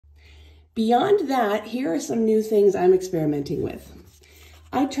Beyond that, here are some new things I'm experimenting with.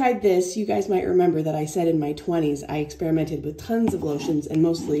 I tried this. You guys might remember that I said in my 20s I experimented with tons of lotions and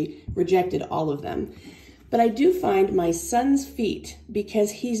mostly rejected all of them. But I do find my son's feet,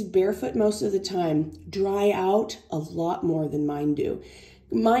 because he's barefoot most of the time, dry out a lot more than mine do.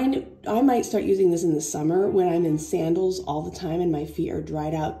 Mine, I might start using this in the summer when I'm in sandals all the time and my feet are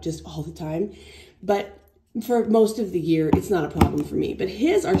dried out just all the time. But for most of the year, it's not a problem for me. But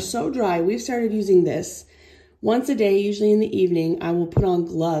his are so dry, we've started using this. Once a day, usually in the evening, I will put on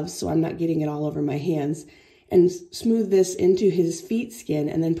gloves so I'm not getting it all over my hands and smooth this into his feet skin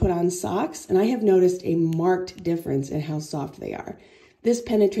and then put on socks. And I have noticed a marked difference in how soft they are. This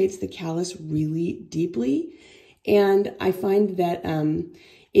penetrates the callus really deeply. And I find that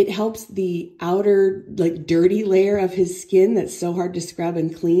it helps the outer, like, dirty layer of his skin that's so hard to scrub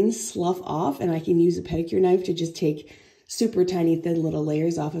and clean slough off. And I can use a pedicure knife to just take super tiny, thin little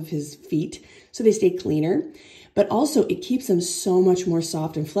layers off of his feet so they stay cleaner. But also it keeps them so much more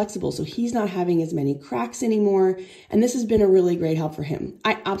soft and flexible, so he's not having as many cracks anymore. And this has been a really great help for him.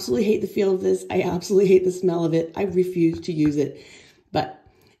 I absolutely hate the feel of this. I absolutely hate the smell of it. I refuse to use it, but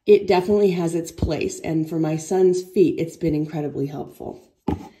it definitely has its place. And for my son's feet, it's been incredibly helpful.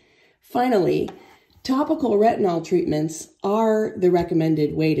 Finally, topical retinol treatments are the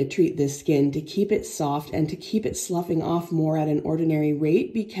recommended way to treat this skin to keep it soft and to keep it sloughing off more at an ordinary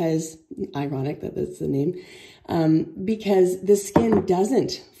rate, because, ironic that that's the name, because the skin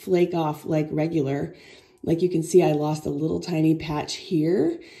doesn't flake off like regular. Like you can see, I lost a little tiny patch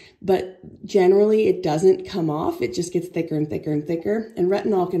here, but generally it doesn't come off. It just gets thicker and thicker and thicker. And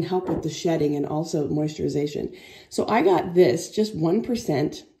retinol can help with the shedding and also moisturization. So I got this, just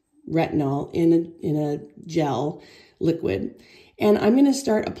 1% retinol in a gel liquid. And I'm going to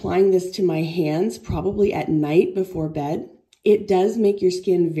start applying this to my hands probably at night before bed. It does make your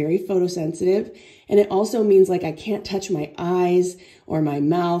skin very photosensitive. And it also means, like, I can't touch my eyes or my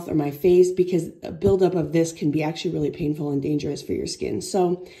mouth or my face because a buildup of this can be actually really painful and dangerous for your skin.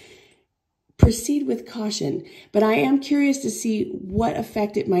 So proceed with caution. But I am curious to see what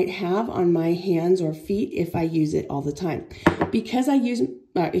effect it might have on my hands or feet if I use it all the time. Because I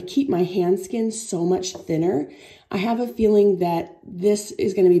keep my hand skin so much thinner, I have a feeling that this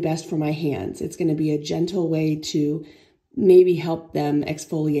is going to be best for my hands. It's going to be a gentle way to maybe help them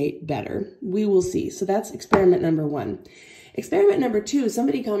exfoliate better. We will see. So that's experiment number 1. Experiment number 2,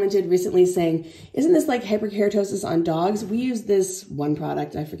 somebody commented recently saying, isn't this like hyperkeratosis on dogs? We use this one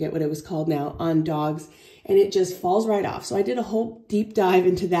product, I forget what it was called now, on dogs, and it just falls right off. So I did a whole deep dive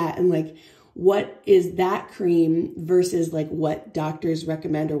into that and, like, what is that cream versus, like, what doctors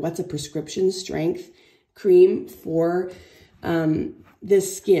recommend, or what's a prescription strength cream for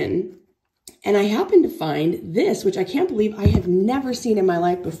this skin. And I happened to find this, which I can't believe I have never seen in my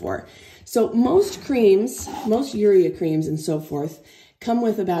life before. So most creams, most urea creams and so forth, come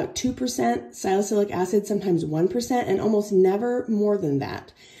with about 2% salicylic acid, sometimes 1%, and almost never more than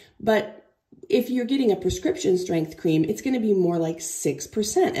that. But if you're getting a prescription strength cream, it's going to be more like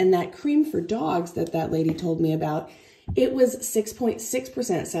 6%. And that cream for dogs that lady told me about, it was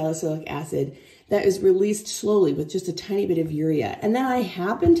 6.6% salicylic acid that is released slowly with just a tiny bit of urea. And then I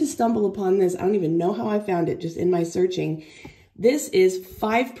happened to stumble upon this. I don't even know how I found it, just in my searching. This is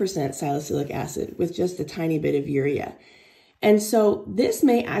 5% salicylic acid with just a tiny bit of urea. And so this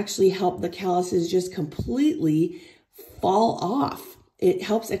may actually help the calluses just completely fall off. It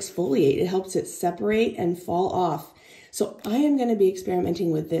helps exfoliate. It helps it separate and fall off. So I am going to be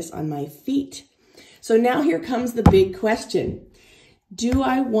experimenting with this on my feet. So now here comes the big question. Do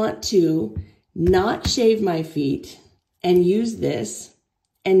I want to not shave my feet and use this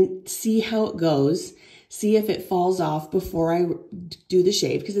and see how it goes, see if it falls off before I do the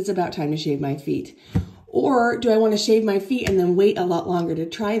shave, because it's about time to shave my feet? Or do I want to shave my feet and then wait a lot longer to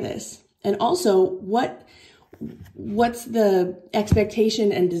try this? And also, what's the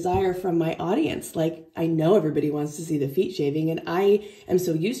expectation and desire from my audience? Like, I know everybody wants to see the feet shaving, and I am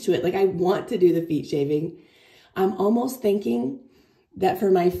so used to it. Like, I want to do the feet shaving. I'm almost thinking that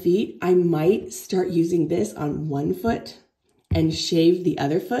for my feet, I might start using this on one foot and shave the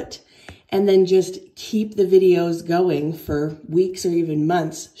other foot, and then just keep the videos going for weeks or even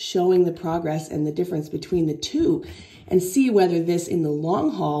months, showing the progress and the difference between the two, and see whether this in the long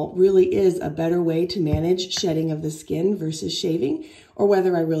haul really is a better way to manage shedding of the skin versus shaving, or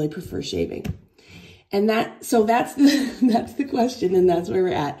whether I really prefer shaving. And so that's the question, and that's where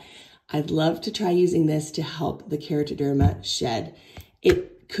we're at. I'd love to try using this to help the keratoderma shed.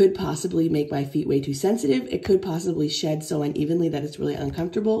 It could possibly make my feet way too sensitive. It could possibly shed so unevenly that it's really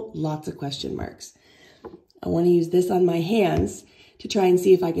uncomfortable. Lots of question marks. I want to use this on my hands to try and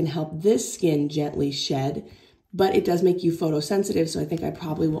see if I can help this skin gently shed, but it does make you photosensitive, so I think I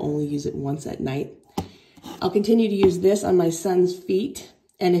probably will only use it once at night. I'll continue to use this on my son's feet,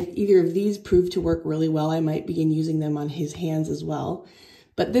 and if either of these prove to work really well, I might begin using them on his hands as well.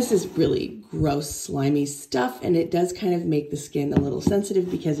 But this is really gross, slimy stuff, and it does kind of make the skin a little sensitive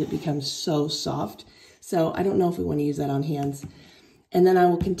because it becomes so soft. So I don't know if we want to use that on hands. And then I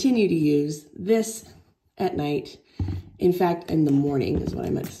will continue to use this at night. In fact, in the morning is what I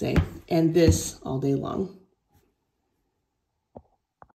meant to say. And this all day long.